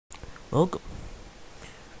Welcome.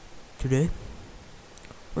 Today,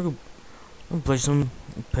 we're gonna play some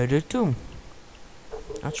Payday 2.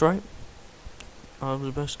 That's right.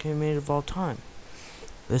 The best game made of all time.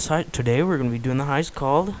 Today, we're gonna be doing the heist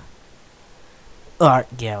called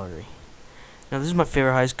Art Gallery. Now, this is my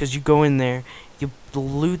favorite heist because you go in there, you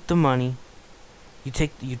loot the money, you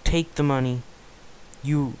take the money,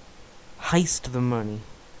 you heist the money.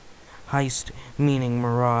 Heist meaning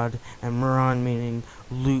maraud, and maraud meaning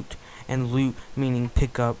loot, and loot meaning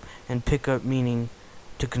pick up, and pick up meaning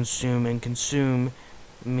to consume, and consume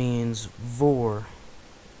means vor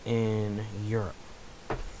in Europe.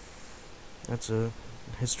 That's a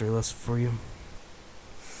history lesson for you.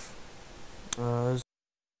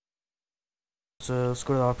 So let's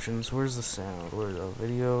go to the options. Where's the sound? Where's the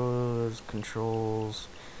videos, controls,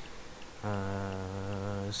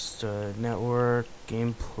 network,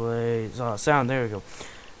 gameplay, sound, there we go.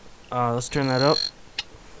 Let's turn that up.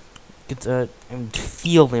 Get that and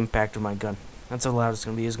feel the impact of my gun. That's how loud it's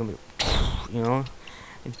gonna be. It's gonna be, you know.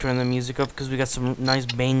 And turn the music up because we got some nice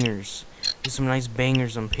bangers. There's some nice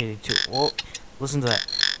bangers on Payday 2. Whoa, listen to that.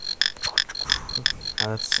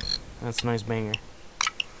 That's a nice banger.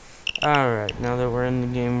 Alright, now that we're in the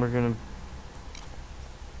game, we're gonna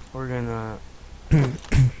ready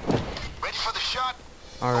for the shot?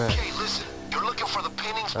 Alright. Okay, listen. You're looking for the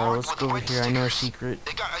paintings let's go over here. I know a secret.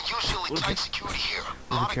 They got unusually tight security here.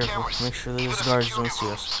 Be careful. Make sure those guards don't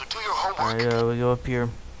see us. So do your homework. Alright, we go up here.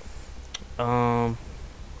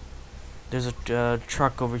 There's a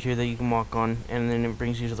truck over here that you can walk on, and then it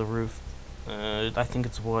brings you to the roof. I think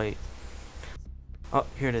it's white. Oh,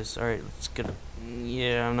 here it is. Alright, let's get it.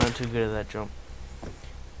 Yeah, I'm not too good at that jump.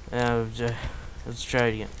 Let's try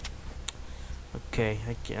it again. Okay,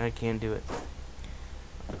 I can't do it.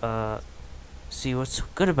 See, what's so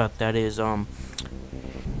good about that is the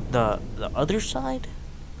other side,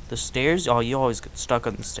 the stairs. Oh, you always get stuck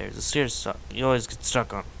on the stairs. The stairs suck. You always get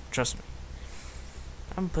stuck on. Trust me.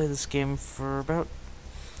 I haven't played this game for about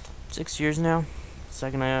 6 years now.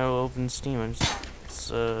 Second I opened Steam,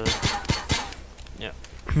 yeah.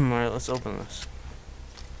 Alright, let's open this.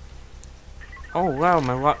 Oh wow,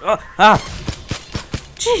 my lock.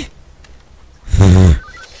 Gee.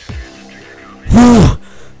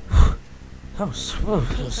 That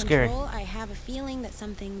was scary. I have a feeling that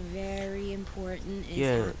something very important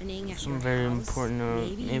is happening at some your very house.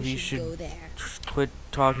 important. Maybe you should go there. quit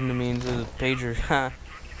talking to me into the pager. Ha!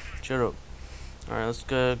 Shut up. Alright, let's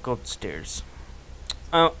go upstairs.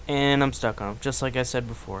 Oh, and I'm stuck on him, just like I said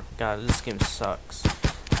before. God, this game sucks.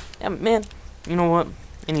 Yeah, man. You know what?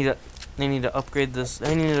 They need to upgrade this.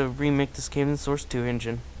 They need to remake this game in Source 2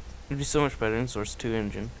 engine. It'd be so much better in Source 2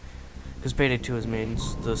 engine. Because Payday 2 is made in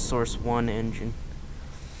the Source 1 engine.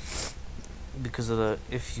 Because of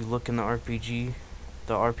if you look in the RPG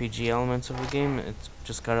elements of the game, it's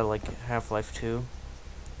just got it like Half-Life 2.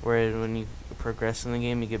 Where when you progress in the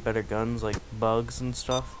game, you get better guns, like bugs and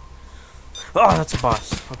stuff. Oh, that's a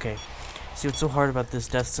boss. Okay. See, what's so hard about this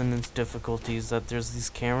Death Sentence difficulty is that there's these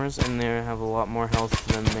cameras, and they have a lot more health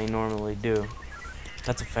than they normally do.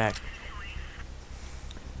 That's a fact.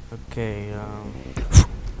 Okay,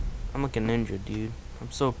 I'm like a ninja, dude.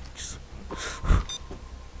 I'm so...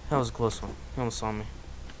 That was a close one. He almost saw me.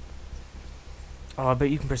 Oh, I bet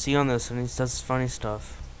you can proceed on this, and he does funny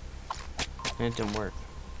stuff. And it didn't work.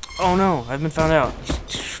 Oh no, I've been found out.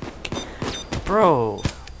 Bro,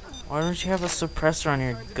 why don't you have a suppressor on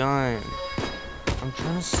your gun? I'm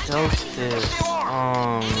trying to stealth this.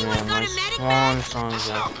 Oh man, my swan song's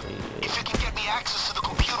actually good. If you can get me access to the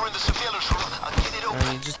computer in the surveillance room, I'll get it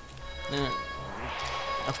open.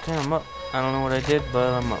 Okay, I'm up. I don't know what I did,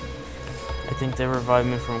 but I'm up. I think they revived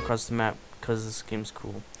me from across the map because this game's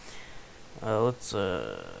cool. Let's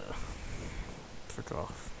frick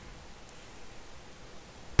off.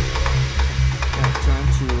 Turn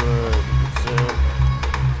to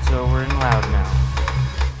so we're in loud now,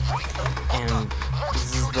 and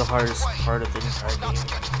this is the hardest part of the entire game.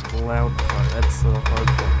 The loud part. That's the hard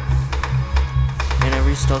part. In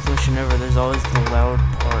every stealth mission ever, there's always the loud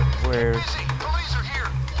part where.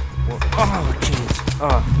 Oh jeez!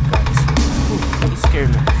 Oh guys! Ooh, you scared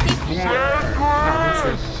me.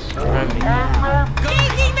 Drive me. I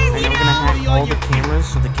know we're gonna hack all the cameras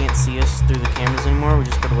so they can't see us through the cameras anymore. We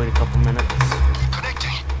just gotta wait a couple minutes.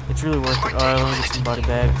 It's really worth it. Let me get some body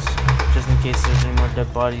bags, just in case there's any more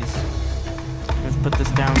dead bodies. Let's put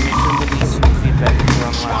this down. Make sure that needs some feedback if we're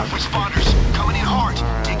on loud. Responders coming in hard.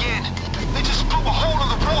 Dig in. They just blew a hole in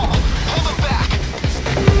the wall. Hold them back.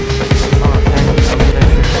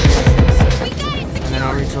 And then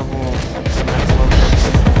I'll reach level next level.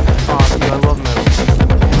 Oh, dude, I love metal.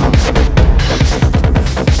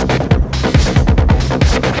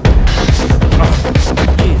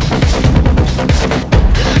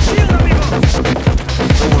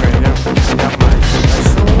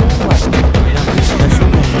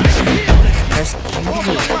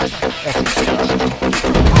 Epic stuff.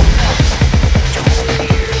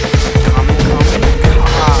 I'm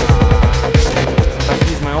about to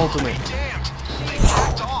use my ultimate.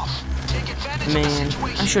 Man,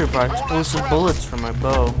 I should have brought explosive bullets for my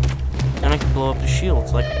bow. And I can blow up the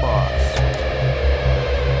shields like a boss.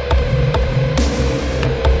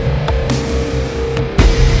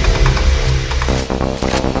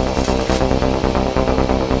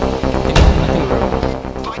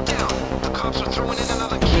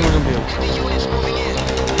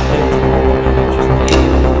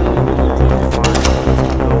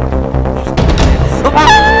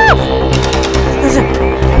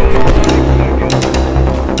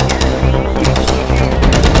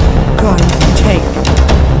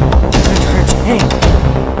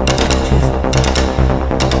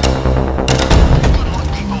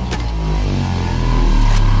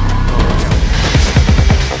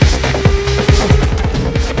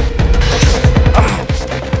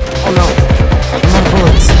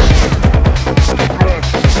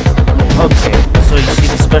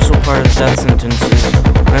 Death sentences.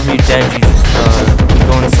 Whenever you're dead, you just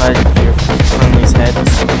go inside your friendly's heads.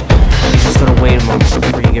 You just gotta wait a moment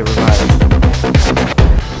before you get revived.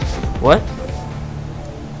 What?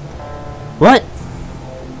 What?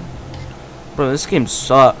 Bro, this game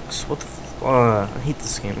sucks. What the f— I hate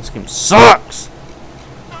this game. This game sucks!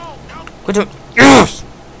 Quit doing— Yes!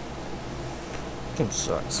 This game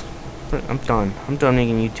sucks. I'm done. I'm done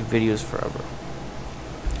making YouTube videos forever.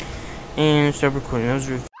 And start recording. That was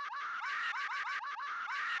really—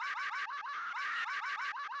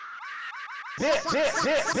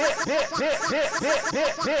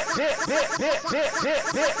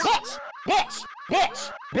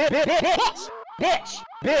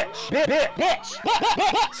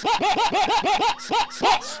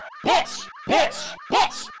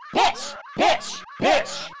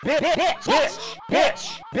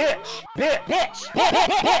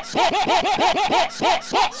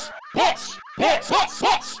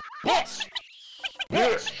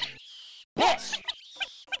 Bitch.